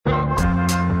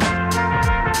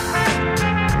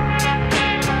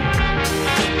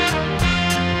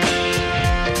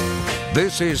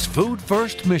This is Food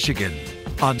First Michigan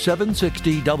on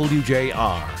 760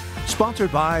 WJR.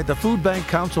 Sponsored by the Food Bank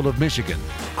Council of Michigan,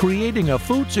 creating a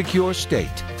food-secure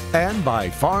state, and by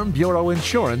Farm Bureau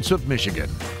Insurance of Michigan.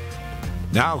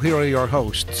 Now here are your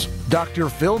hosts, Dr.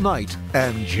 Phil Knight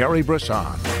and Jerry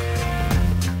Brisson.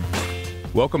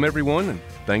 Welcome everyone, and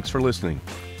thanks for listening.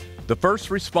 The first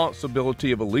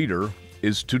responsibility of a leader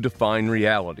is to define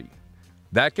reality.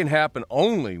 That can happen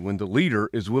only when the leader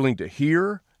is willing to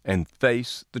hear and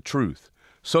face the truth.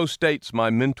 So states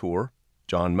my mentor,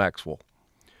 John Maxwell.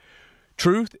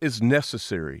 Truth is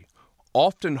necessary,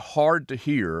 often hard to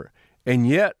hear, and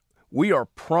yet we are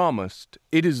promised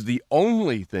it is the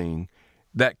only thing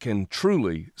that can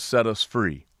truly set us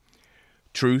free.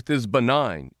 Truth is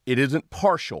benign. It isn't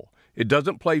partial. It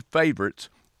doesn't play favorites.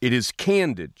 It is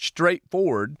candid,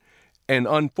 straightforward, and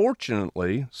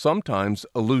unfortunately, sometimes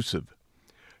elusive.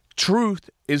 Truth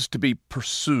is to be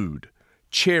pursued,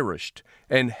 cherished,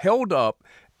 and held up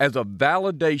as a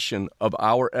validation of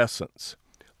our essence.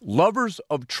 Lovers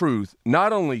of truth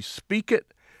not only speak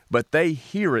it, but they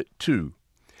hear it too.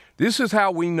 This is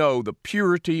how we know the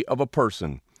purity of a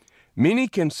person. Many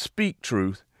can speak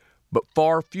truth, but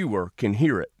far fewer can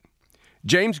hear it.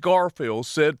 James Garfield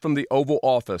said from the Oval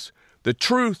Office, "The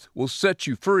truth will set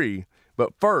you free,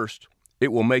 but first,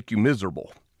 it will make you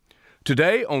miserable."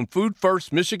 Today on Food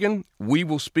First Michigan, we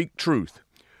will speak truth.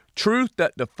 Truth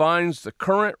that defines the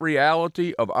current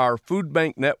reality of our food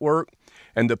bank network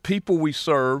and the people we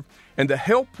serve and the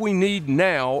help we need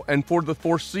now and for the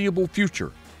foreseeable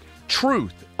future.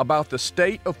 Truth about the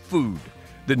state of food,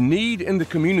 the need in the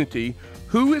community,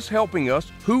 who is helping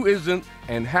us, who isn't,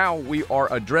 and how we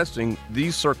are addressing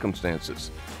these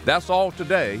circumstances. That's all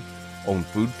today on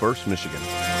Food First Michigan.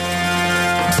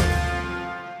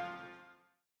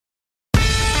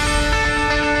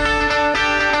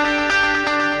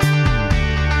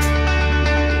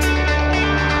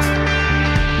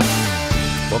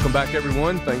 Welcome back,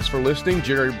 everyone. Thanks for listening.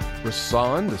 Jerry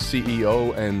Brisson, the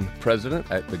CEO and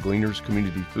president at the Gleaners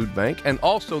Community Food Bank, and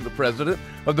also the president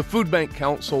of the Food Bank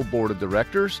Council Board of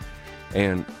Directors,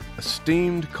 and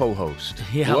esteemed co-host.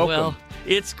 Yeah, welcome. Well,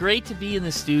 it's great to be in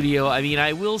the studio. I mean,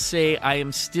 I will say I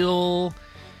am still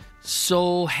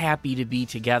so happy to be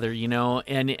together,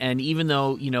 and even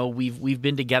though, we've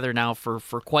been together now for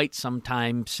quite some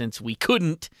time since we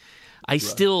couldn't, I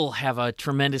still have a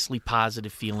tremendously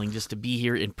positive feeling just to be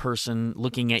here in person,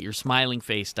 looking at your smiling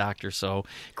face, Doctor. So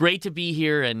great to be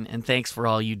here, and thanks for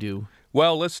all you do.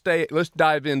 Well, let's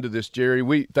dive into this,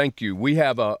 Jerry. Thank you. We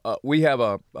have a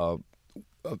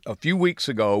few weeks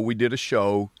ago we did a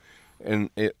show, and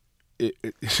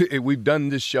we've done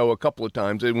this show a couple of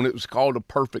times, and it was called A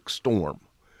Perfect Storm,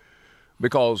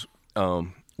 because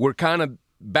we're kind of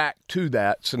back to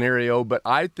that scenario, but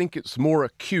I think it's more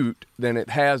acute than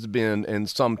it has been in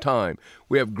some time.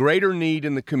 We have greater need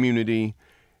in the community,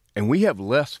 and we have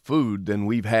less food than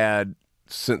we've had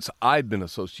since I've been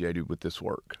associated with this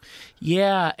work.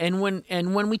 Yeah, and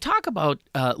when we talk about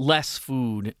less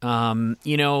food,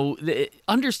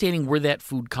 understanding where that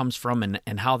food comes from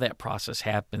and how that process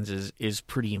happens is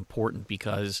pretty important,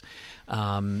 because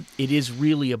it is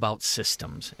really about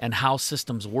systems and how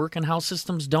systems work and how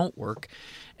systems don't work.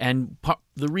 And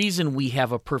the reason we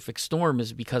have a perfect storm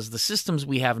is because the systems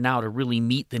we have now to really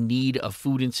meet the need of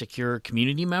food insecure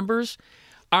community members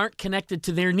aren't connected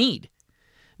to their need.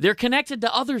 They're connected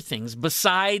to other things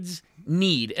besides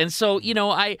need. And so,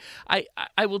 I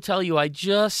will tell you, I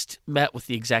just met with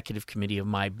the executive committee of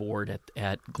my board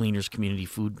at Gleaners Community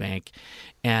Food Bank,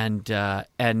 and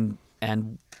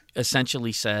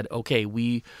essentially said, okay,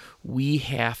 we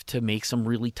have to make some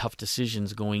really tough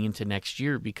decisions going into next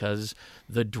year, because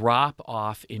the drop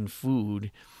off in food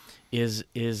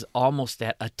is almost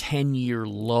at a 10-year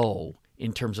low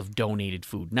in terms of donated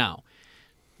food. Now,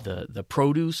 the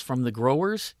produce from the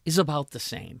growers is about the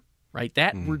same, right?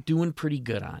 That we're doing pretty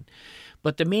good on.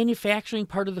 But the manufacturing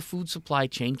part of the food supply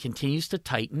chain continues to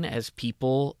tighten as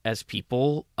people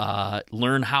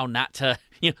learn how not to,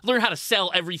 learn how to sell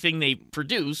everything they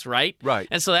produce, right? Right.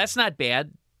 And so that's not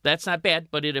bad. That's not bad,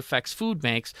 but it affects food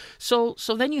banks. So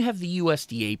then you have the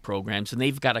USDA programs, and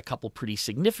they've got a couple pretty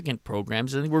significant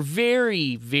programs, and they were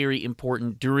very, very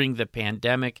important during the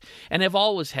pandemic and have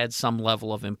always had some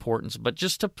level of importance. But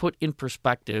just to put in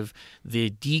perspective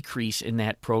the decrease in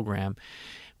that program,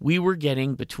 we were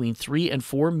getting between 3 and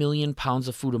 4 million pounds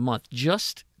of food a month,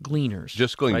 just Gleaners.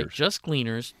 Just Gleaners. Right? Just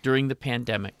Gleaners during the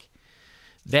pandemic.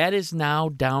 That is now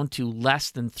down to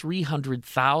less than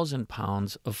 300,000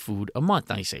 pounds of food a month.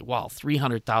 Now you say, wow,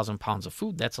 300,000 pounds of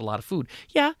food, that's a lot of food.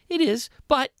 Yeah, it is,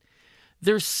 but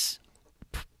there's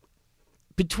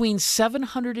between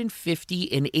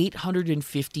 750 and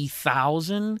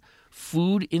 850,000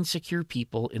 food insecure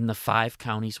people in the 5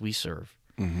 counties we serve.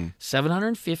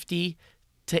 750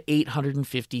 to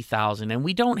 850,000. And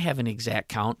we don't have an exact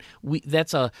count.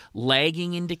 That's a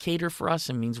lagging indicator for us.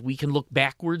 It means we can look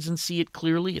backwards and see it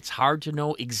clearly. It's hard to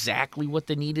know exactly what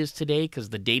the need is today because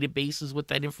the databases with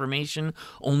that information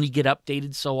only get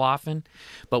updated so often.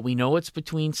 But we know it's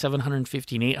between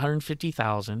 750 and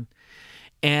 850,000.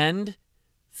 And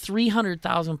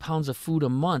 300,000 pounds of food a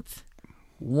month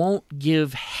won't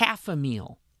give half a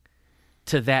meal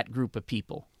to that group of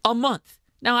people a month.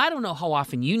 Now, I don't know how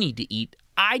often you need to eat.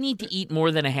 I need to eat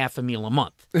more than a half a meal a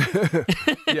month.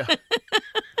 Yeah.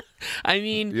 I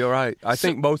mean... You're right. I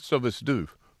think most of us do.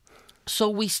 So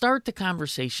we start the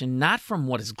conversation not from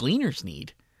what does Gleaners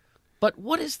need, but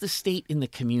what is the state in the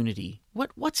community?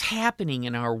 What's happening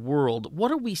in our world?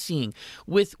 What are we seeing?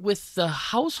 With the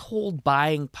household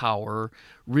buying power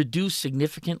reduced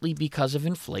significantly because of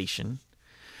inflation,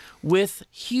 with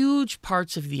huge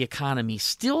parts of the economy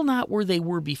still not where they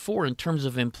were before in terms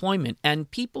of employment,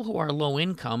 and people who are low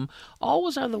income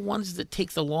always are the ones that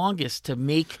take the longest to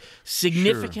make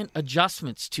significant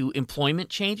adjustments to employment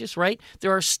changes, right?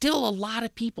 There are still a lot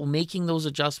of people making those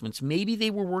adjustments. Maybe they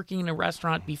were working in a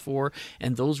restaurant before,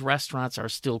 and those restaurants are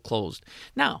still closed.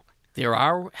 Now, there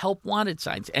are help wanted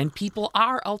signs, and people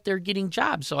are out there getting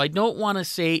jobs. So I don't want to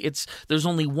say there's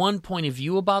only one point of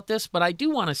view about this, but I do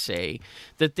want to say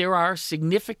that there are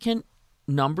significant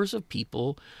numbers of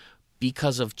people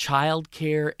because of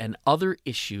childcare and other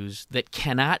issues that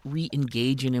cannot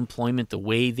re-engage in employment the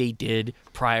way they did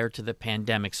prior to the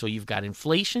pandemic. So you've got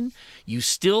inflation, you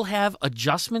still have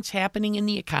adjustments happening in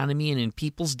the economy and in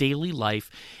people's daily life,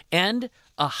 and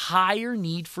a higher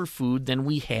need for food than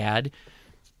we had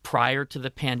prior to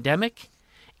the pandemic,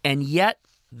 and yet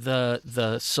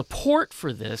the support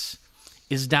for this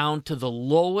is down to the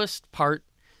lowest part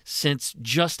since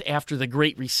just after the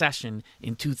Great Recession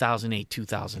in 2008,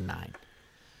 2009.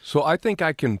 So I think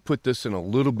I can put this in a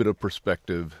little bit of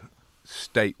perspective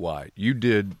statewide.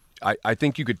 I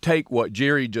think you could take what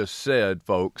Jerry just said,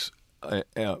 folks,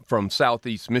 from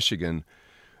Southeast Michigan,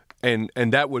 and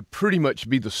that would pretty much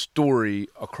be the story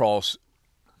across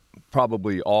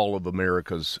probably all of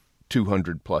America's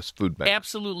 200-plus food banks.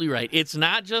 Absolutely right. It's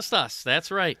not just us.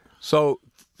 That's right. So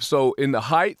in the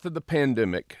height of the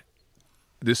pandemic,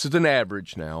 this is an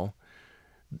average now,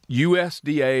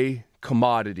 USDA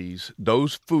commodities,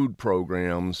 those food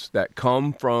programs that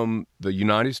come from the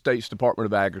United States Department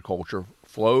of Agriculture,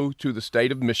 flow to the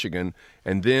state of Michigan,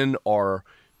 and then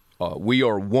we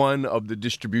are one of the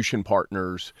distribution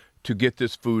partners to get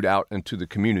this food out into the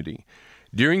community.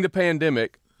 During the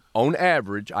pandemic, on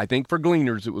average, I think for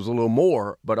Gleaners it was a little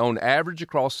more, but on average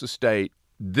across the state,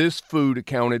 this food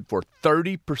accounted for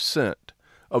 30%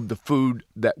 of the food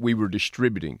that we were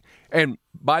distributing. And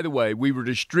by the way, we were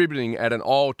distributing at an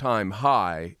all-time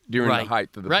high during the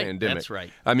height of the pandemic. That's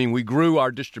right. I mean, we grew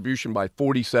our distribution by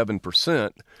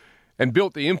 47% and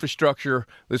built the infrastructure.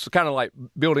 This is kind of like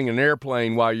building an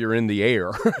airplane while you're in the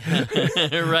air.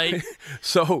 Right.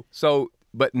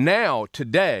 But now,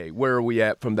 today, where are we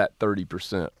at from that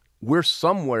 30%? We're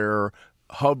somewhere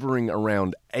hovering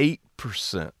around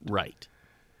 8%. Right.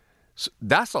 So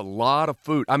that's a lot of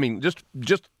food. I mean, just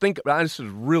think, this is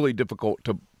really difficult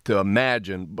to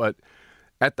imagine, but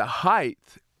at the height,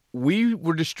 we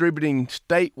were distributing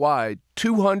statewide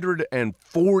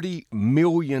 240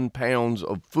 million pounds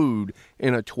of food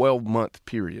in a 12-month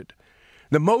period.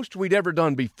 The most we'd ever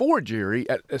done before, Jerry,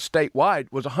 at statewide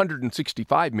was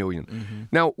 165 million. Mm-hmm.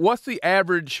 Now, what's the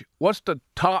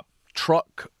top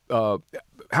truck,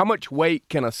 how much weight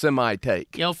can a semi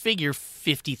take? Figure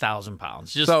 50,000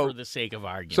 pounds, just for the sake of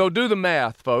argument. So do the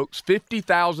math, folks.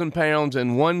 50,000 pounds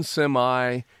in one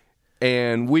semi,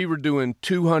 and we were doing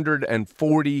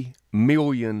 240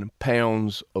 million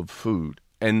pounds of food.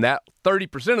 And that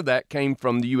 30% of that came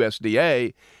from the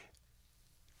USDA.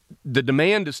 The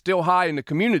demand is still high in the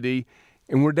community,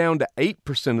 and we're down to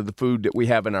 8% of the food that we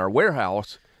have in our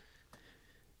warehouse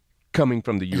coming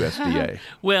from the USDA.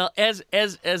 Well, as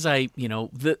I,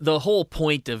 the whole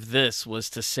point of this was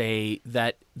to say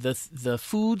that the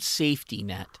food safety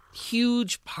net,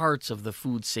 huge parts of the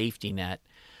food safety net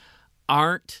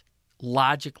aren't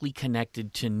logically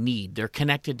connected to need. They're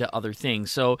connected to other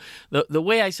things. So the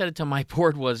way I said it to my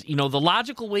board was, the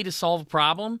logical way to solve a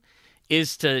problem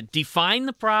is to define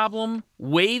the problem,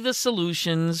 weigh the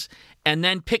solutions, and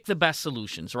then pick the best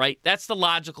solutions, right? That's the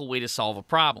logical way to solve a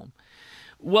problem.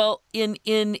 Well, in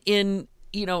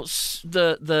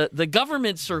the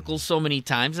government circles so many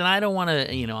times, and I don't want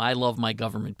to, I love my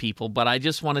government people, but I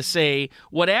just want to say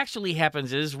what actually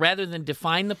happens is rather than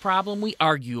define the problem, we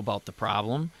argue about the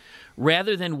problem.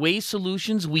 Rather than weigh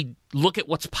solutions, we look at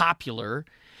what's popular.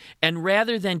 And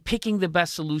rather than picking the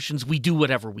best solutions, we do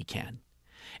whatever we can.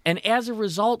 And as a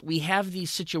result, we have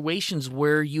these situations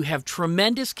where you have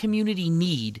tremendous community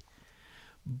need,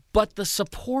 but the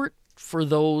support for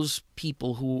those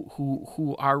people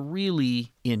who are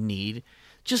really in need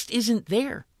just isn't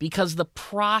there because the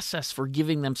process for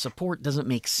giving them support doesn't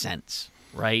make sense,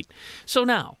 right? So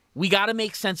now, we got to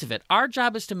make sense of it. Our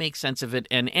job is to make sense of it,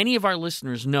 and any of our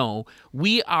listeners know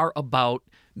we are about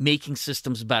making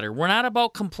systems better. We're not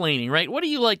about complaining, right? What do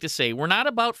you like to say? We're not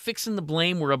about fixing the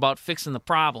blame, we're about fixing the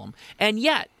problem. And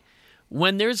yet,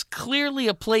 when there's clearly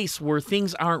a place where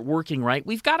things aren't working right,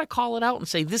 we've got to call it out and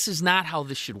say, this is not how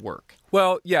this should work.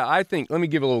 Well, yeah, I think, let me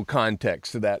give a little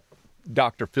context to that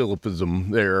Dr.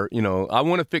 Phillipism there. I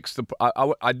want to fix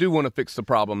I do want to fix the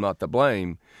problem, not the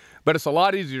blame. But it's a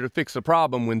lot easier to fix the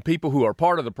problem when people who are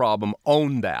part of the problem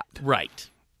own that. Right.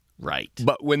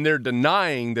 But when they're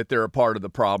denying that they're a part of the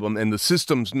problem and the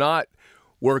system's not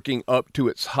working up to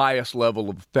its highest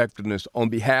level of effectiveness on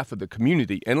behalf of the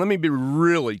community, and let me be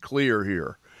really clear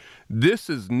here, this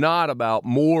is not about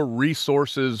more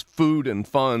resources, food, and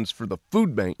funds for the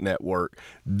food bank network.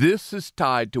 This is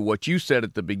tied to what you said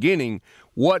at the beginning.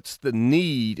 What's the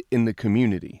need in the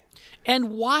community?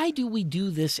 And why do we do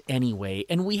this anyway?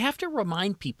 And we have to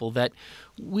remind people that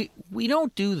we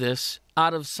don't do this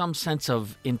out of some sense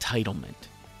of entitlement.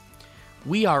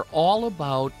 We are all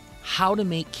about how to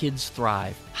make kids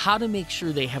thrive, how to make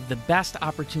sure they have the best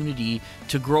opportunity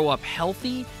to grow up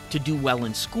healthy, to do well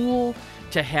in school,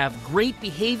 to have great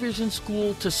behaviors in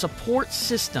school, to support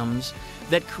systems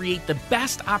that create the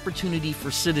best opportunity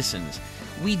for citizens.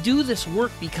 We do this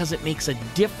work because it makes a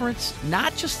difference,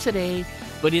 not just today,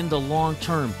 but in the long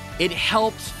term. It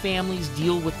helps families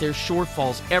deal with their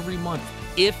shortfalls every month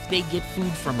if they get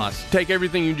food from us. Take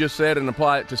everything you just said and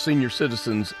apply it to senior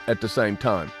citizens at the same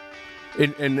time.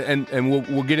 And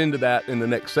we'll get into that in the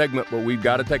next segment, but we've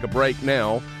got to take a break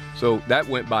now. So that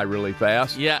went by really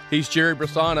fast. Yeah. He's Jerry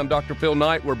Brisson. I'm Dr. Phil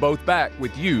Knight. We're both back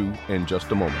with you in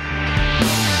just a moment.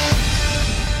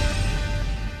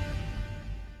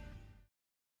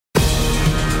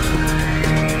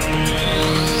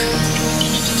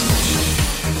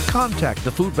 Contact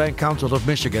the Food Bank Council of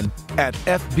Michigan at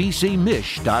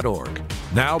fbcmich.org.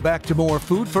 Now back to more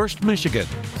Food First Michigan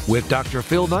with Dr.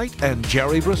 Phil Knight and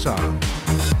Jerry Brisson.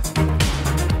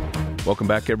 Welcome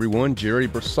back, everyone. Jerry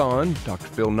Brisson, Dr.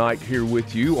 Phil Knight here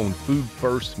with you on Food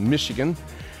First Michigan.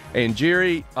 And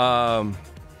Jerry,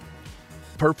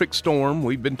 perfect storm.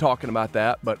 We've been talking about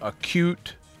that, but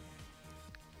acute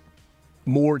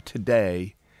more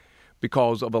today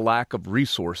because of a lack of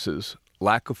resources,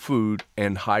 lack of food,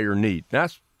 and higher need.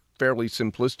 That's fairly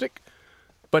simplistic,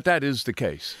 but that is the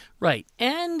case. Right.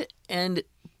 And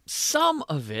some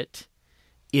of it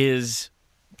is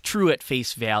true at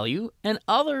face value, and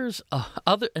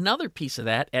another piece of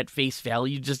that at face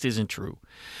value just isn't true.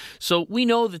 So we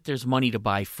know that there's money to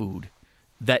buy food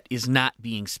that is not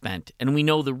being spent. And we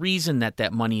know the reason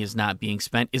that money is not being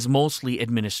spent is mostly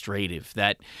administrative.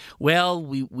 That, well,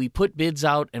 we put bids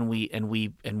out and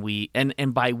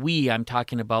by we, I'm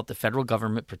talking about the federal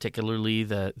government, particularly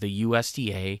the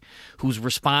USDA, who's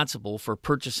responsible for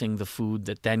purchasing the food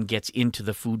that then gets into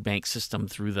the food bank system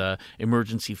through the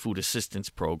Emergency Food Assistance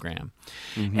Program.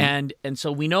 Mm-hmm. And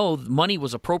so we know money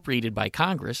was appropriated by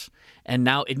Congress, and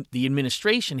now the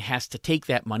administration has to take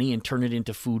that money and turn it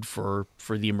into food for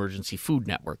the Emergency Food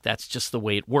Network. That's just the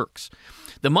way it works.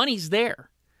 The money's there,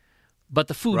 but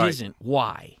the food isn't.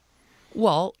 Why?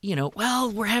 Well,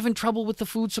 we're having trouble with the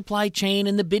food supply chain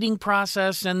and the bidding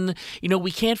process, and,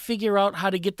 we can't figure out how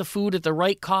to get the food at the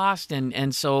right cost.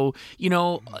 And so,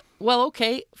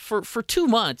 okay, for 2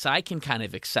 months, I can kind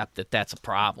of accept that that's a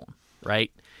problem, right?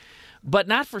 But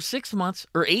not for 6 months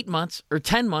or 8 months or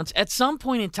 10 months. At some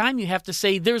point in time, you have to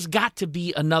say there's got to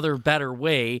be another better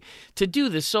way to do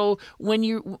this. So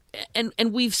when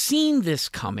and we've seen this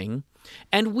coming,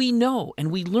 and we know,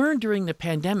 and we learned during the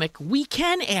pandemic, we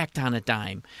can act on a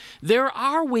dime. There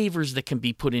are waivers that can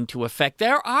be put into effect.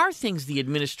 There are things the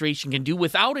administration can do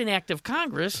without an act of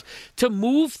Congress to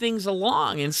move things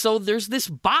along. And so there's this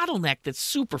bottleneck that's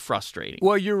super frustrating.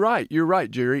 Well, you're right,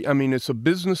 Jerry. I mean, it's a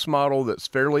business model that's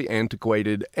fairly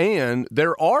antiquated, and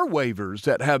there are waivers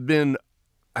that have been,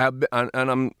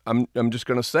 and I'm just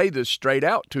going to say this straight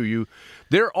out to you.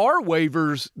 There are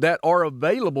waivers that are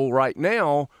available right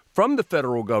now from the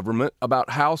federal government about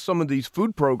how some of these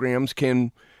food programs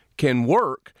can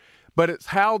work. But it's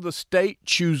how the state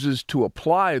chooses to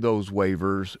apply those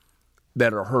waivers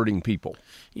that are hurting people.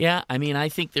 Yeah, I mean, I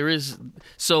think there is.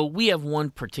 So we have one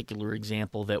particular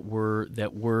example that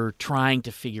we're trying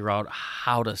to figure out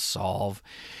how to solve.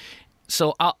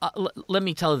 So let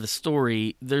me tell you the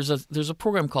story. There's a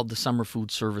program called the Summer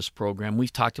Food Service Program.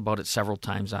 We've talked about it several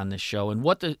times on this show, and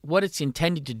what it's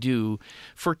intended to do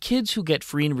for kids who get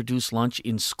free and reduced lunch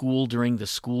in school during the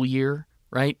school year,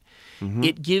 right? Mm-hmm.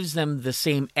 It gives them the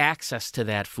same access to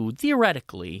that food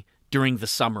theoretically during the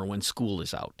summer when school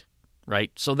is out.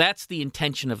 Right? So that's the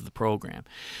intention of the program.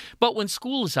 But when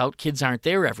school is out, kids aren't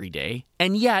there every day.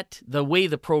 And yet, the way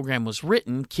the program was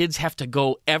written, kids have to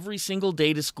go every single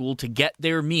day to school to get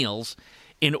their meals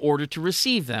in order to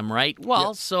receive them, right? Well,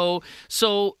 yep.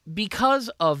 So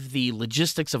because of the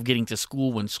logistics of getting to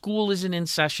school when school isn't in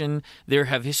session, there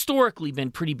have historically been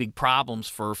pretty big problems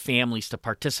for families to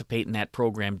participate in that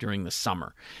program during the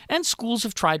summer. And schools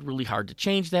have tried really hard to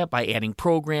change that by adding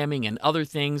programming and other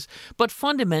things, but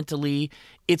fundamentally,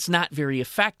 it's not very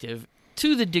effective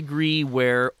to the degree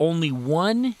where only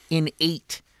 1 in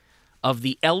 8 of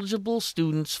the eligible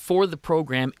students for the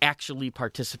program actually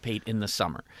participate in the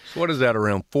summer. So what is that,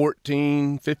 around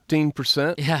 14,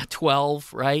 15%? Yeah,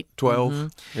 12, right? 12,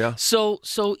 mm-hmm. Yeah. So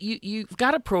you've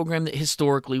got a program that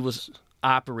historically was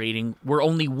operating where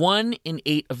only 1 in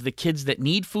 8 of the kids that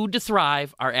need food to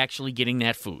thrive are actually getting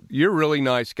that food. You're a really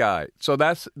nice guy. So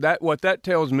what that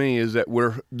tells me is that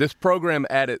this program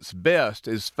at its best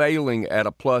is failing at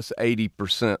a plus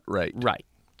 80% rate. Right.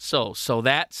 So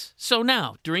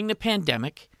now during the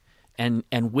pandemic, and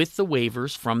with the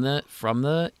waivers from the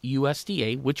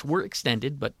USDA, which were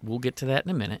extended, but we'll get to that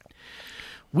in a minute,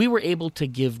 we were able to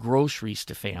give groceries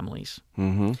to families.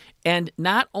 Mm-hmm. And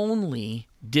not only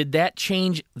did that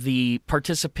change the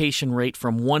participation rate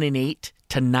from 1 in 8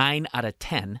 to 9 out of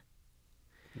 10,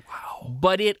 wow,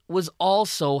 but it was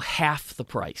also half the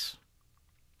price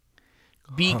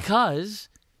because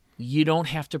you don't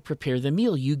have to prepare the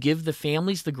meal. You give the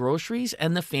families the groceries,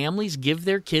 and the families give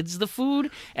their kids the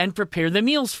food and prepare the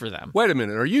meals for them. Wait a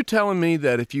minute. Are you telling me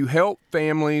that if you help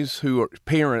parents who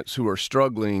are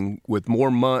struggling with more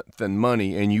month than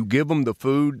money, and you give them the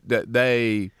food, that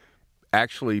they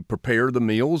actually prepare the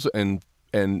meals and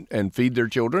feed their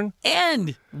children?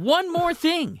 And one more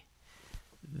thing.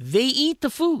 They eat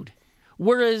the food.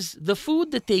 Whereas the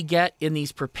food that they get in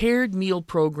these prepared meal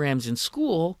programs in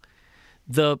school,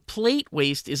 the plate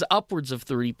waste is upwards of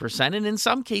 30%, and in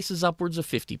some cases upwards of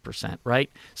 50%, right?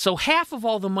 So half of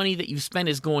all the money that you spend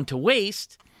is going to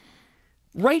waste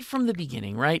right from the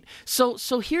beginning, right? So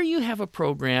here you have a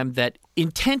program that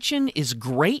intention is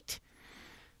great,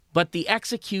 but the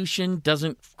execution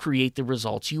doesn't create the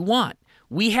results you want.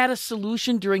 We had a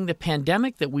solution during the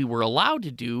pandemic that we were allowed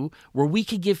to do where we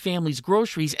could give families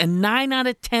groceries, and 9 out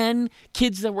of 10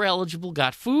 kids that were eligible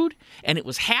got food, and it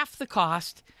was half the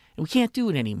cost. And we can't do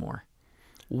it anymore.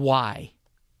 Why?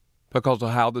 Because of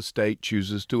how the state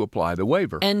chooses to apply the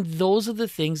waiver. And those are the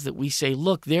things that we say,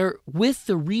 look, with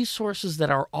the resources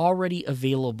that are already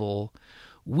available,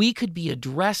 we could be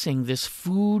addressing this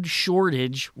food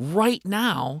shortage right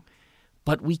now,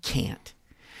 but we can't.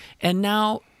 And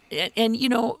now, and you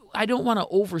know, I don't want to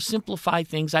oversimplify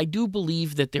things. I do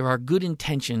believe that there are good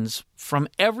intentions from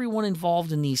everyone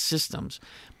involved in these systems,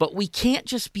 but we can't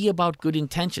just be about good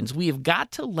intentions. We have got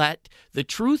to let the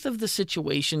truth of the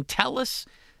situation tell us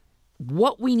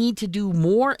what we need to do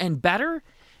more and better,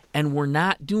 and we're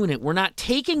not doing it. We're not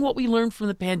taking what we learned from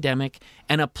the pandemic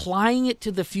and applying it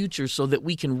to the future so that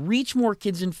we can reach more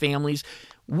kids and families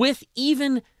with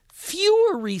even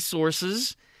fewer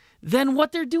resources than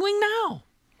what they're doing now.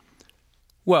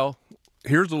 Well,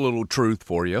 here's a little truth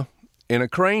for you. In a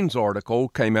Crain's article,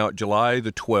 came out July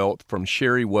the 12th from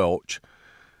Sherry Welch,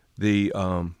 the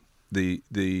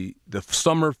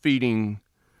summer feeding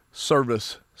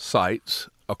service sites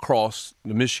across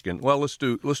the Michigan. Well, let's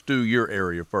do your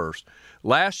area first.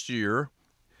 Last year,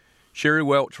 Sherry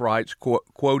Welch writes,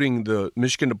 quoting the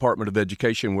Michigan Department of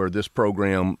Education, where this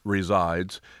program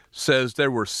resides, says there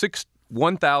were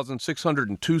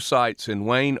 1,602 sites in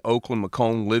Wayne, Oakland,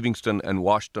 Macomb, Livingston, and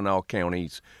Washtenaw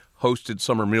counties hosted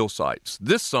summer meal sites.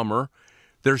 This summer,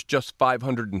 there's just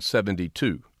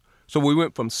 572. So we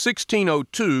went from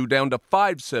 1,602 down to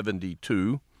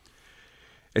 572.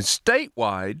 And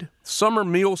statewide, summer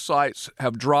meal sites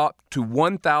have dropped to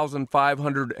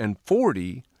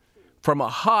 1,540 from a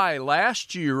high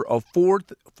last year of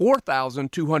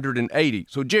 4,280.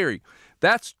 So, Jerry,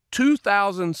 that's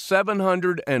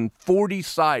 2,740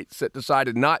 sites that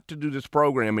decided not to do this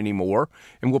program anymore,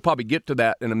 and we'll probably get to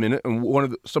that in a minute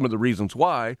and some of the reasons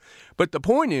why. But the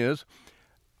point is,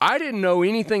 I didn't know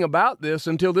anything about this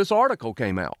until this article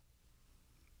came out.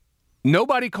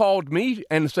 Nobody called me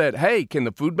and said, hey, can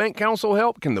the Food Bank Council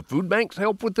help? Can the food banks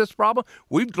help with this problem?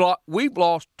 We've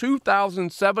lost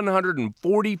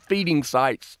 2,740 feeding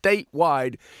sites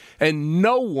statewide, and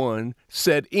no one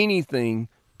said anything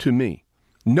to me.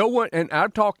 No one, and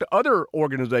I've talked to other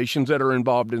organizations that are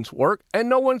involved in this work, and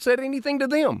no one said anything to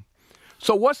them.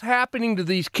 So what's happening to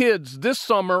these kids this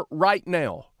summer right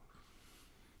now?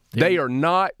 They are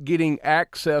not getting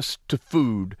access to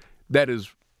food that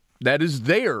is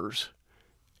theirs.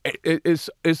 It's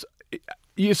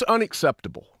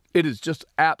unacceptable. It is just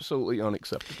absolutely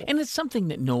unacceptable. And it's something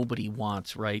that nobody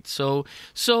wants, right? So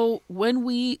when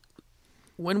we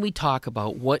talk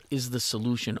about what is the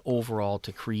solution overall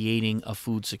to creating a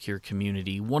food secure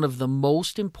community, one of the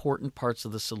most important parts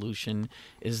of the solution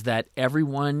is that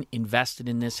everyone invested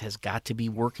in this has got to be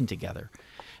working together.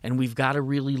 And we've got to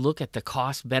really look at the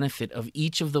cost benefit of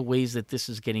each of the ways that this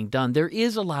is getting done. There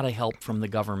is a lot of help from the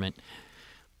government,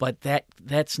 but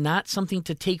that's not something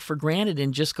to take for granted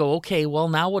and just go, okay, well,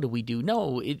 now what do we do?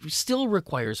 No, it still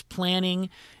requires planning.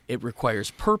 It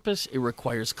requires purpose. It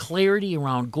requires clarity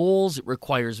around goals. It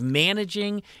requires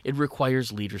managing. It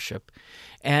requires leadership.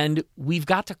 And we've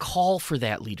got to call for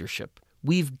that leadership.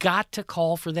 We've got to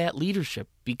call for that leadership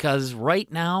because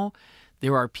right now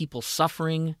there are people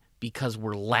suffering because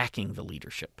we're lacking the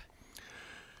leadership.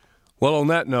 Well, on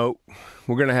that note,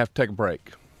 we're going to have to take a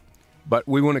break. But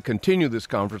we want to continue this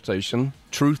conversation,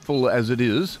 truthful as it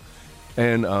is.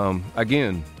 And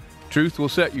again, truth will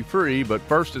set you free, but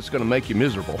first it's going to make you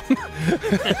miserable. And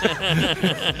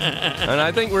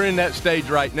I think we're in that stage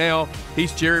right now.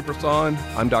 He's Jerry Brisson.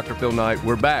 I'm Dr. Phil Knight.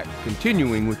 We're back,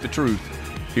 continuing with the truth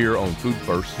here on Food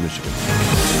First Michigan.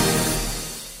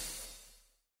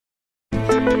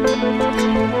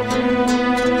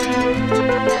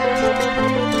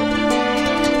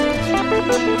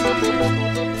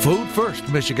 Food First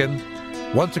Michigan.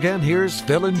 Once again, here's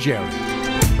Phil and Jerry.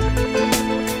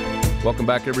 Welcome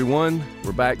back, everyone.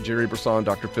 We're back. Jerry Brisson,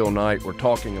 Dr. Phil Knight. We're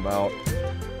talking about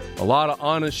a lot of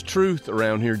honest truth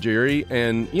around here, Jerry.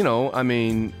 And, you know, I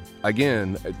mean,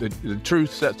 again, the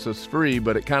truth sets us free,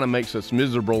 but it kind of makes us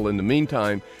miserable in the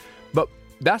meantime. But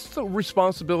that's the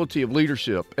responsibility of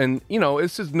leadership. And, you know,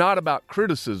 this is not about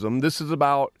criticism. This is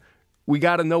about we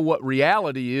got to know what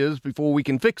reality is before we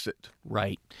can fix it.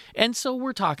 Right. And so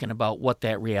we're talking about what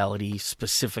that reality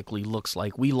specifically looks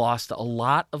like. We lost a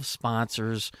lot of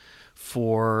sponsors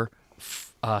for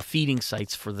feeding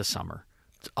sites for the summer.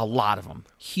 A lot of them,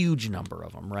 huge number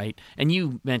of them, right? And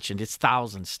you mentioned it's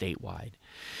thousands statewide.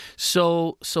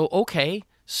 So okay.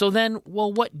 So then,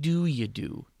 well, what do you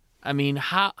do? I mean,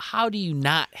 how do you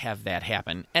not have that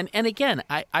happen? And again,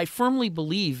 I firmly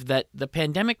believe that the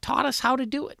pandemic taught us how to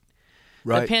do it.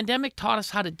 Right. The pandemic taught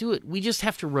us how to do it. We just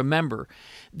have to remember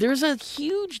there's a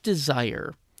huge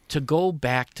desire to go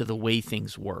back to the way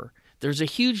things were. There's a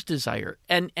huge desire.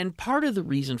 And part of the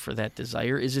reason for that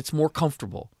desire is it's more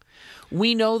comfortable.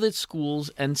 We know that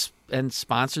schools and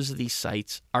sponsors of these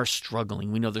sites are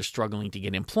struggling. We know they're struggling to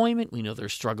get employment. We know they're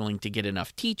struggling to get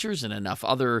enough teachers and enough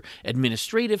other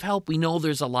administrative help. We know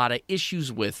there's a lot of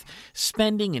issues with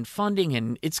spending and funding,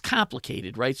 and it's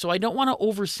complicated, right? So I don't want to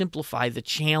oversimplify the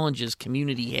challenges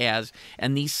community has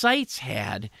and these sites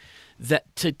had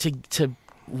that to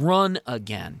run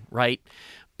again, right?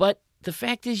 But the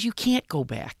fact is you can't go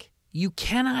back. You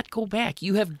cannot go back.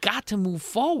 You have got to move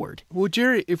forward. Well,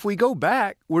 Jerry, if we go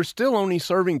back, we're still only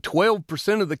serving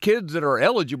 12% of the kids that are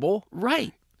eligible.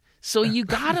 Right. So you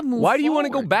got to move Why do you forward.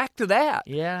 want to go back to that?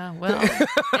 Yeah, well,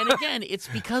 and again, it's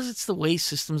because it's the way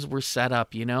systems were set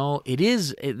up, you know.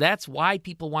 That's why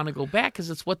people want to go back, because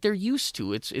it's what they're used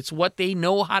to. It's what they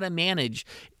know how to manage.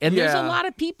 And there's a lot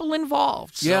of people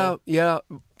involved. So. Yeah,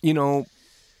 you know.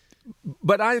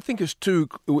 But I think it's too.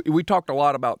 We talked a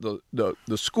lot about the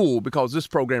school because this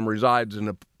program resides in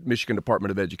the Michigan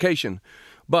Department of Education,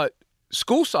 but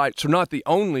school sites are not the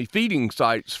only feeding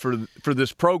sites for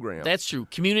this program. That's true.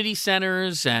 Community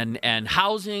centers and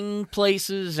housing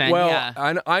places. And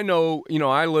I know. You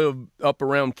know, I live up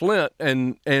around Flint,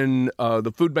 and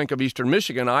the Food Bank of Eastern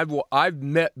Michigan. I've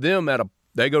met them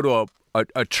they go to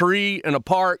a tree in a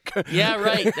park. Yeah,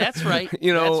 right. That's right.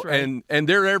 You know, that's right. and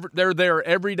they're there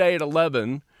every day at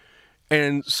 11.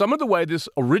 And some of the way this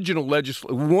original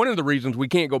legislation, one of the reasons we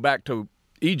can't go back to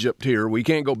Egypt here, we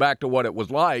can't go back to what it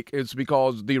was like, is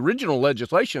because the original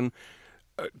legislation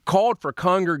called for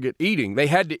congregate eating. They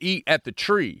had to eat at the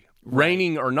tree,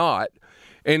 raining or not.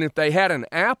 And if they had an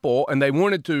apple and they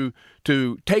wanted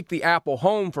to take the apple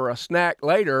home for a snack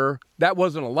later, that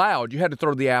wasn't allowed. You had to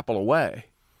throw the apple away.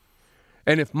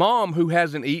 And if mom, who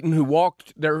hasn't eaten, who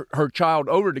walked her child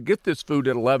over to get this food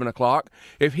at 11 o'clock,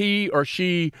 if he or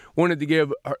she wanted to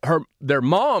give their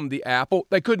mom the apple,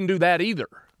 they couldn't do that either.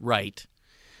 Right.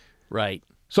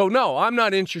 So, no, I'm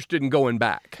not interested in going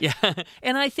back. Yeah,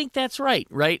 and I think that's right?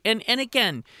 And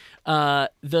again,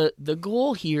 the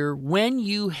goal here, when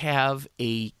you have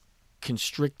a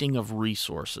constricting of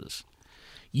resources,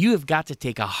 you have got to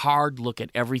take a hard look at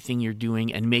everything you're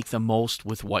doing and make the most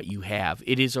with what you have.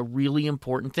 It is a really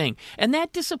important thing. And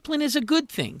that discipline is a good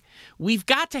thing. We've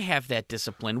got to have that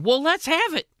discipline. Well, let's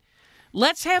have it.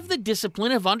 Let's have the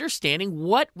discipline of understanding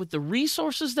what, with the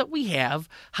resources that we have,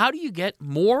 how do you get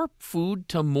more food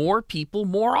to more people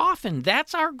more often?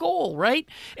 That's our goal, right?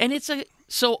 And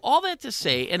so all that to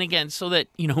say, and again, so that,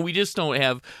 we just don't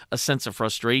have a sense of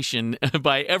frustration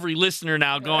by every listener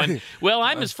now going, well,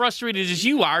 I'm as frustrated as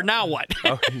you are, now what?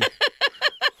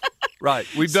 Right.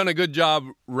 We've done a good job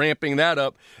ramping that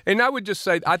up. And I would just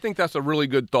say, I think that's a really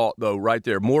good thought, though, right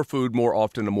there. More food, more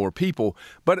often to more people.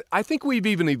 But I think we've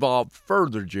even evolved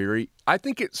further, Jerry. I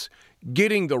think it's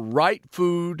getting the right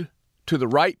food to the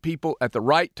right people at the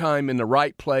right time in the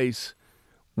right place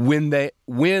when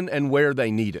and where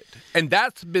they need it. And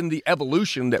that's been the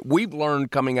evolution that we've learned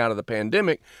coming out of the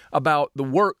pandemic about the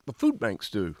work the food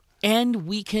banks do. And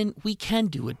we can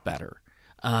do it better.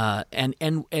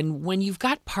 And when you've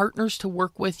got partners to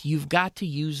work with, you've got to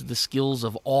use the skills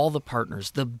of all the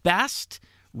partners, the best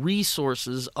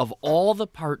resources of all the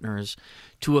partners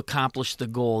to accomplish the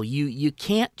goal. You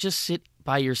can't just sit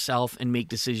by yourself and make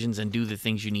decisions and do the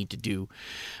things you need to do.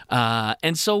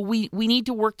 And so we need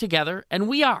to work together, and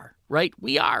we are, right?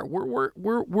 We are.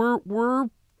 We're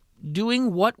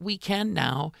doing what we can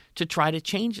now to try to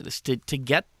change this, to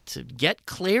get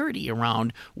clarity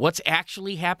around what's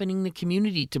actually happening in the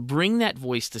community, to bring that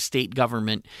voice to state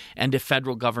government and to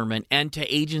federal government and to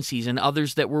agencies and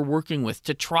others that we're working with,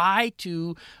 to try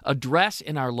to address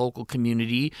in our local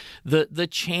community the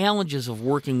challenges of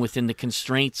working within the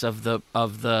constraints of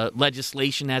the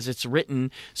legislation as it's written,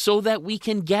 so that we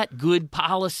can get good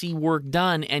policy work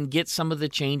done and get some of the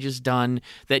changes done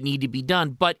that need to be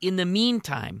done. But in the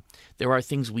meantime, there are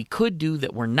things we could do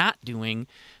that we're not doing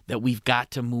that we've got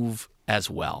to move as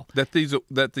well. That these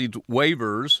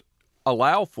waivers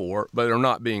allow for, but are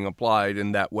not being applied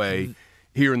in that way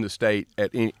here in the state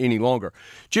any longer.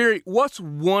 Jerry, what's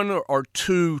one or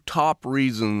two top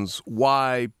reasons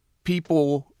why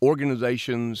people,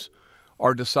 organizations,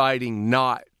 are deciding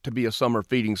not to be a summer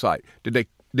feeding site? Did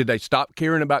they stop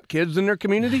caring about kids in their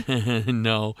community?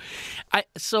 No.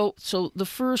 So the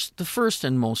first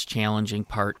and most challenging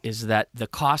part is that the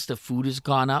cost of food has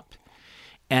gone up,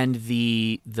 and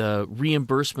the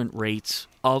reimbursement rates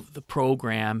of the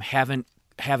program haven't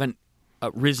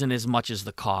risen as much as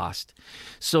the cost.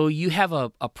 So you have a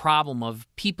problem of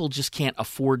people just can't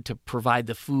afford to provide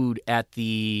the food at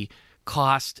the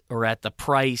cost or at the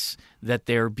price that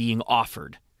they're being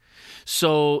offered.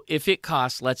 So if it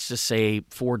costs, let's just say,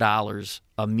 $4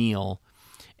 a meal,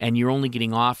 and you're only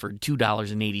getting offered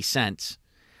 $2.80,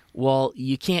 well,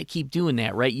 you can't keep doing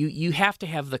that, right? You have to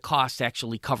have the cost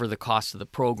actually cover the cost of the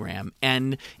program.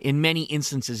 And in many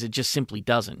instances, it just simply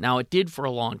doesn't. Now, it did for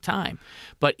a long time,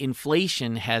 but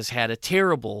inflation has had a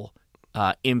terrible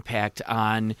impact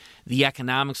on the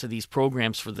economics of these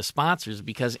programs for the sponsors,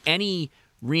 because any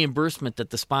reimbursement that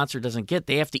the sponsor doesn't get,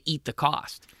 they have to eat the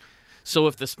cost. So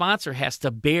if the sponsor has to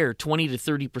bear 20 to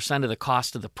 30% of the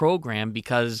cost of the program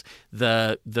because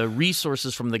the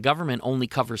resources from the government only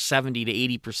cover 70 to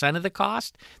 80% of the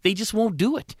cost, they just won't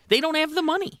do it. They don't have the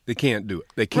money. They can't do it.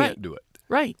 They can't do it.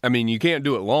 Right. I mean, you can't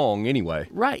do it long anyway.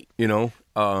 Right.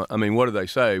 I mean, what do they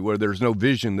say? Where there's no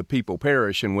vision, the people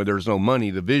perish, and where there's no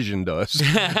money, the vision does.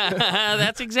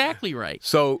 That's exactly right.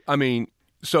 So let me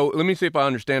see if I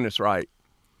understand this right.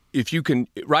 If you can,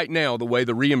 right now, the way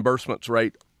the reimbursements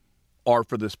rate are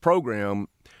for this program,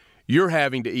 you're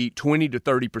having to eat 20 to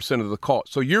 30% of the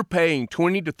cost. So you're paying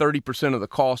 20 to 30% of the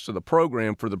cost of the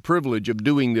program for the privilege of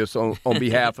doing this on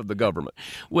behalf of the government.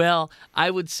 Well, I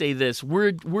would say this.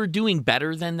 We're doing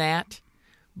better than that,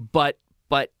 but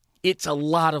it's a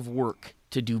lot of work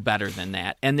to do better than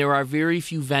that. And there are very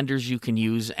few vendors you can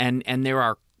use, and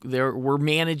we're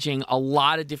managing a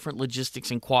lot of different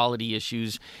logistics and quality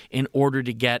issues in order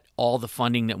to get all the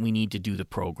funding that we need to do the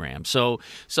program. So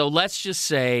let's just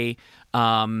say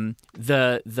the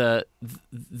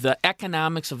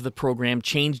economics of the program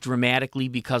changed dramatically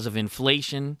because of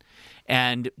inflation,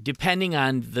 and depending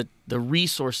on the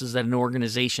resources that an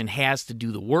organization has to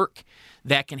do the work,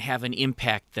 that can have an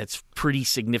impact that's pretty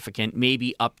significant,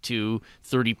 maybe up to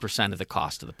 30% of the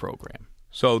cost of the program.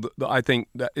 So I think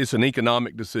that it's an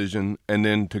economic decision, and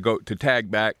then to tag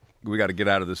back we got to get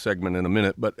out of this segment in a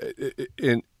minute, but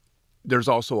there's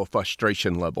also a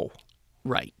frustration level.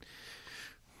 Right.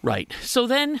 Right. So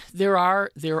then there are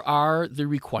the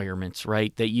requirements,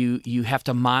 right? That you have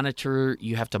to monitor.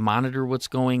 You have to monitor what's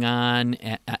going on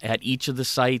at each of the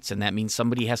sites, and that means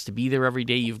somebody has to be there every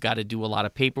day. You've got to do a lot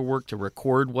of paperwork to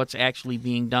record what's actually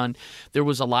being done. There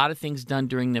was a lot of things done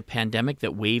during the pandemic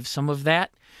that waived some of that.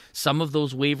 Some of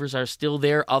those waivers are still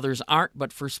there, others aren't.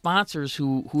 But for sponsors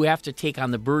who have to take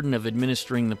on the burden of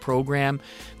administering the program,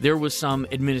 there was some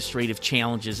administrative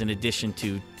challenges in addition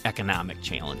to economic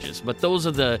challenges. But those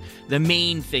are the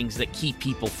main things that keep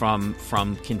people from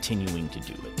continuing to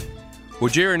do it. Well,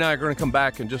 Jerry and I are going to come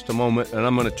back in just a moment, and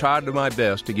I'm going to try to my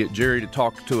best to get Jerry to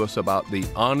talk to us about the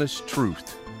honest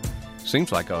truth.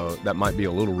 Seems like that might be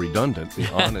a little redundant, the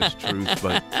honest truth,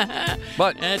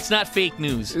 but it's not fake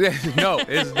news. No,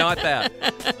 it's not that.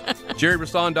 Jerry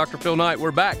Brisson, Dr. Phil Knight,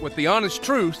 we're back with the honest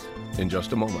truth in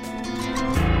just a moment.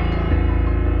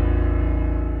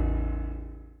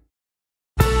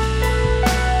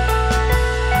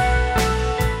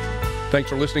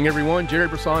 Thanks for listening, everyone. Jerry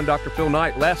Brisson, Dr. Phil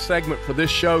Knight. Last segment for this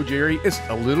show, Jerry. It's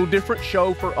a little different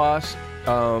show for us.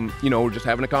 We're just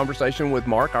having a conversation with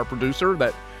Mark, our producer,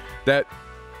 that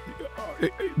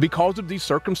because of these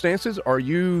circumstances, are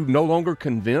you no longer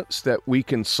convinced that we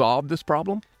can solve this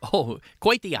problem? Oh,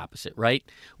 quite the opposite, right?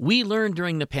 We learned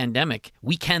during the pandemic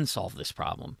we can solve this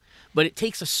problem, but it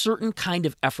takes a certain kind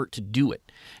of effort to do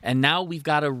it. And now we've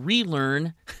got to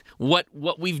relearn what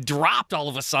we've dropped all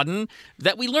of a sudden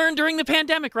that we learned during the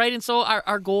pandemic, right? And so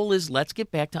our goal is, let's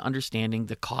get back to understanding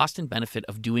the cost and benefit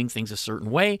of doing things a certain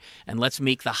way, and let's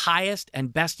make the highest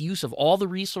and best use of all the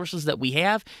resources that we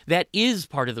have. That is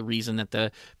part of the reason that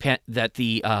the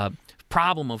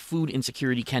problem of food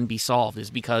insecurity can be solved, is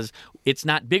because it's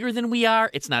not bigger than we are,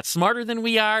 it's not smarter than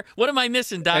we are. What am I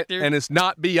missing, Doctor? And it's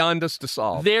not beyond us to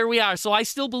solve. There we are. So I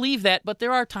still believe that, but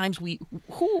there are times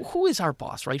who is our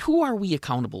boss, right? Who are we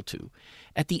accountable to?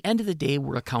 At the end of the day,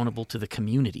 we're accountable to the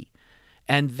community.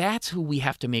 And that's who we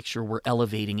have to make sure we're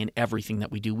elevating in everything that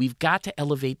we do. We've got to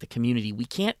elevate the community. We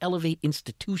can't elevate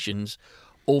institutions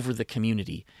over the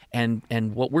community. And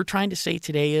what we're trying to say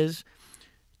today is,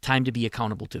 time to be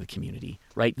accountable to the community,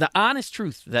 right? The honest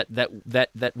truth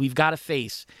that we've got to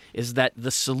face is that the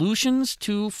solutions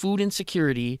to food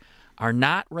insecurity are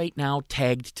not right now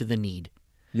tagged to the need.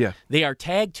 Yeah. They are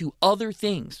tagged to other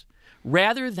things.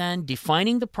 Rather than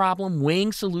defining the problem,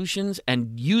 weighing solutions,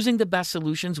 and using the best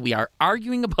solutions, we are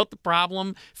arguing about the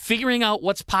problem, figuring out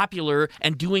what's popular,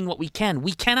 and doing what we can.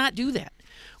 We cannot do that.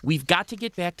 We've got to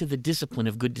get back to the discipline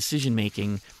of good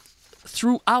decision-making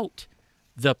throughout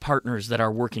the partners that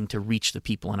are working to reach the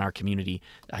people in our community.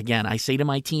 Again, I say to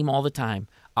my team all the time,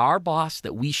 our boss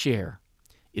that we share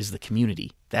is the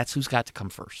community. That's who's got to come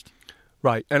first.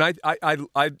 Right. And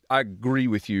I agree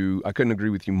with you. I couldn't agree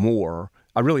with you more.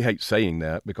 I really hate saying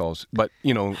that but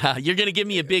you're going to give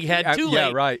me a big head. Too late.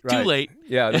 Yeah, right. Too late.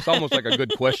 Yeah, it's almost like a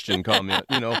good question comment,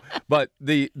 But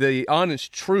the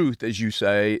honest truth, as you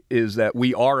say, is that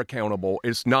we are accountable.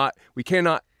 We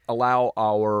cannot allow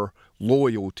our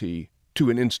loyalty to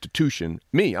an institution.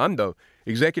 I'm the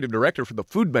executive director for the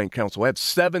Food Bank Council. I have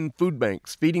 7 food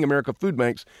banks, Feeding America food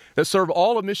banks, that serve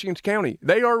all of Michigan County.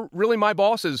 They are really my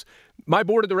bosses. My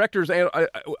board of directors,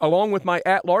 along with my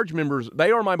at-large members,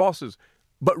 they are my bosses.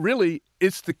 But really,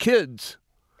 it's the kids.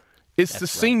 It's the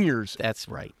seniors. That's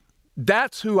right.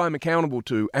 That's who I'm accountable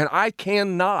to, and I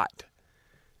cannot.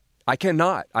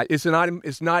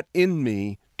 It's not in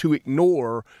me to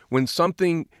ignore when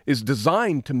something is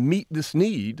designed to meet this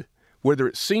need, whether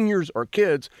it's seniors or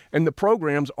kids, and the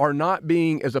programs are not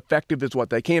being as effective as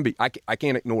what they can be. I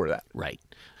can't ignore that. Right.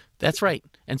 That's right.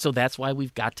 And so that's why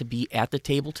we've got to be at the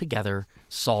table together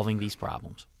solving these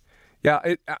problems.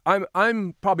 Yeah,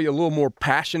 I'm probably a little more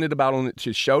passionate about on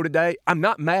this show today. I'm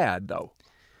not mad, though.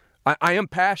 I am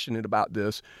passionate about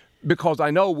this because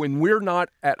I know when we're not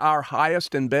at our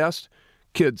highest and best,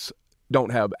 kids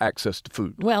don't have access to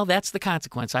food. Well, that's the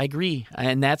consequence. I agree.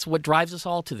 And that's what drives us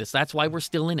all to this. That's why we're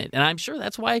still in it. And I'm sure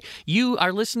that's why you,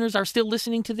 our listeners, are still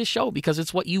listening to this show, because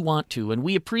it's what you want to. And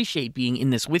we appreciate being in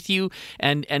this with you.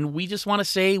 And we just want to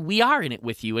say we are in it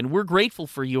with you. And we're grateful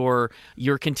for your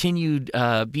continued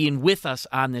being with us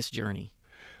on this journey.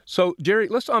 So, Jerry,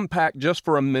 let's unpack just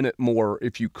for a minute more,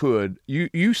 if you could.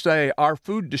 You say our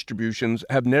food distributions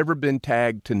have never been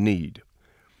tagged to need.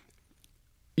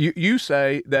 You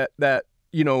say that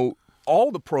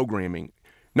all the programming,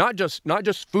 not just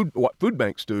what food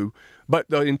banks do, but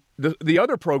the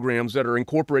other programs that are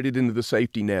incorporated into the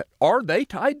safety net, are they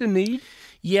tied to need?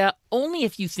 Yeah, only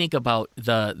if you think about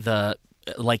the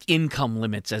like income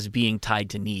limits as being tied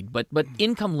to need, but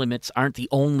income limits aren't the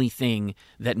only thing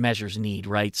that measures need,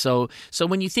 right? So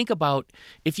when you think about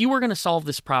if you were going to solve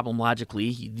this problem logically,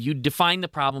 you define the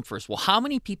problem first. Well, how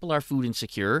many people are food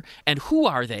insecure, and who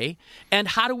are they, and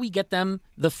how do we get them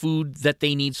the food that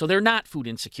they need so they're not food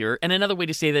insecure? And another way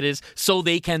to say that is so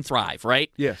they can thrive,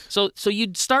 right? Yes. So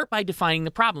you'd start by defining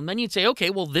the problem. Then you'd say, okay,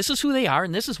 well, this is who they are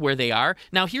and this is where they are.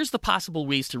 Now here's the possible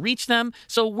ways to reach them.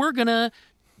 So we're going to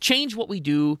change what we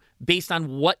do based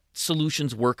on what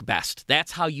solutions work best.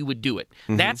 That's how you would do it.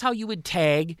 Mm-hmm. That's how you would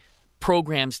tag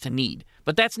programs to need.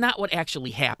 But that's not what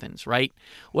actually happens, right?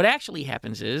 What actually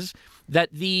happens is that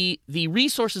the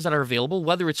resources that are available,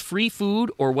 whether it's free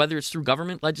food or whether it's through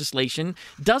government legislation,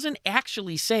 doesn't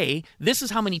actually say this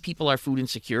is how many people are food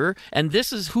insecure and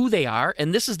this is who they are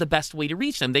and this is the best way to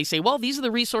reach them. They say, well, these are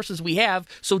the resources we have,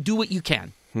 so do what you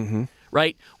can. Mm-hmm.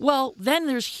 Right? Well, then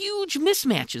there's huge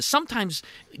mismatches. Sometimes,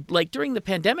 like during the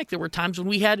pandemic, there were times when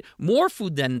we had more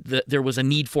food than there was a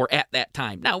need for at that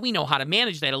time. Now, we know how to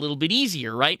manage that a little bit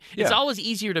easier, right? Yeah. It's always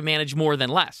easier to manage more than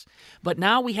less. But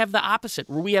now we have the opposite,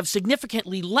 where we have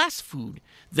significantly less food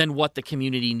than what the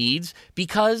community needs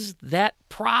because that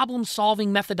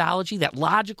problem-solving methodology, that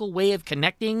logical way of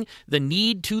connecting the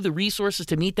need to the resources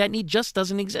to meet that need just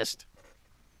doesn't exist.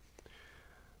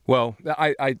 Well,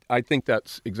 I think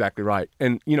that's exactly right.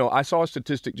 And, you know, I saw a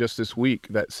statistic just this week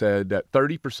that said that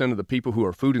 30% of the people who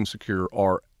are food insecure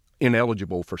are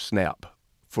ineligible for SNAP,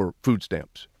 for food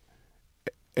stamps.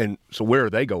 And so where are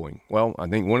they going? Well, I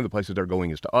think one of the places they're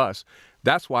going is to us.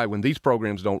 That's why when these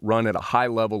programs don't run at a high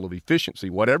level of efficiency,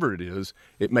 whatever it is,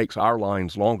 it makes our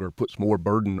lines longer, puts more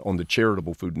burden on the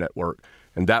charitable food network.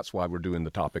 And that's why we're doing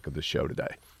the topic of this show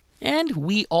today. And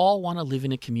we all want to live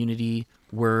in a community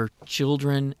where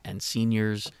children and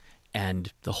seniors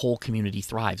and the whole community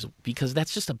thrives, because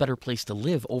that's just a better place to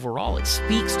live overall. It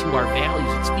speaks to our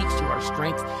values. It speaks to our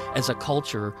strength as a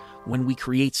culture when we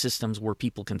create systems where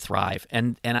people can thrive.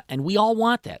 And we all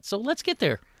want that. So let's get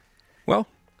there. Well,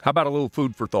 how about a little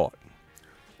food for thought?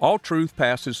 All truth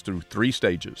passes through 3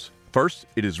 stages. First,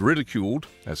 it is ridiculed,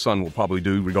 as Son will probably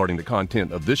do regarding the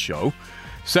content of this show.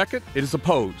 Second, it is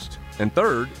opposed. And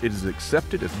third, it is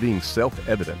accepted as being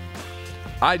self-evident.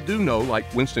 I do know,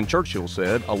 like Winston Churchill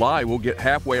said, a lie will get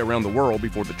halfway around the world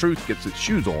before the truth gets its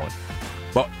shoes on.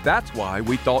 But that's why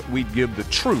we thought we'd give the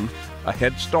truth a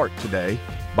head start today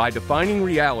by defining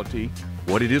reality,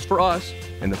 what it is for us,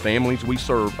 and the families we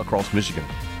serve across Michigan.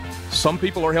 Some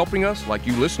people are helping us, like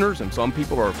you listeners, and some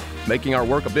people are making our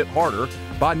work a bit harder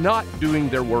by not doing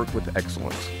their work with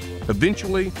excellence.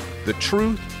 Eventually, the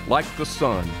truth, like the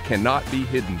sun, cannot be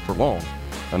hidden for long.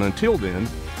 And until then,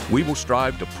 we will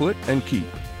strive to put and keep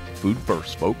food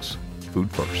first, folks.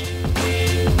 Food first.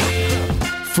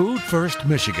 Food First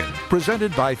Michigan,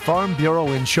 presented by Farm Bureau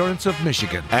Insurance of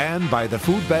Michigan and by the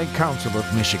Food Bank Council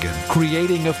of Michigan,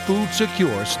 creating a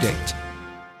food-secure state.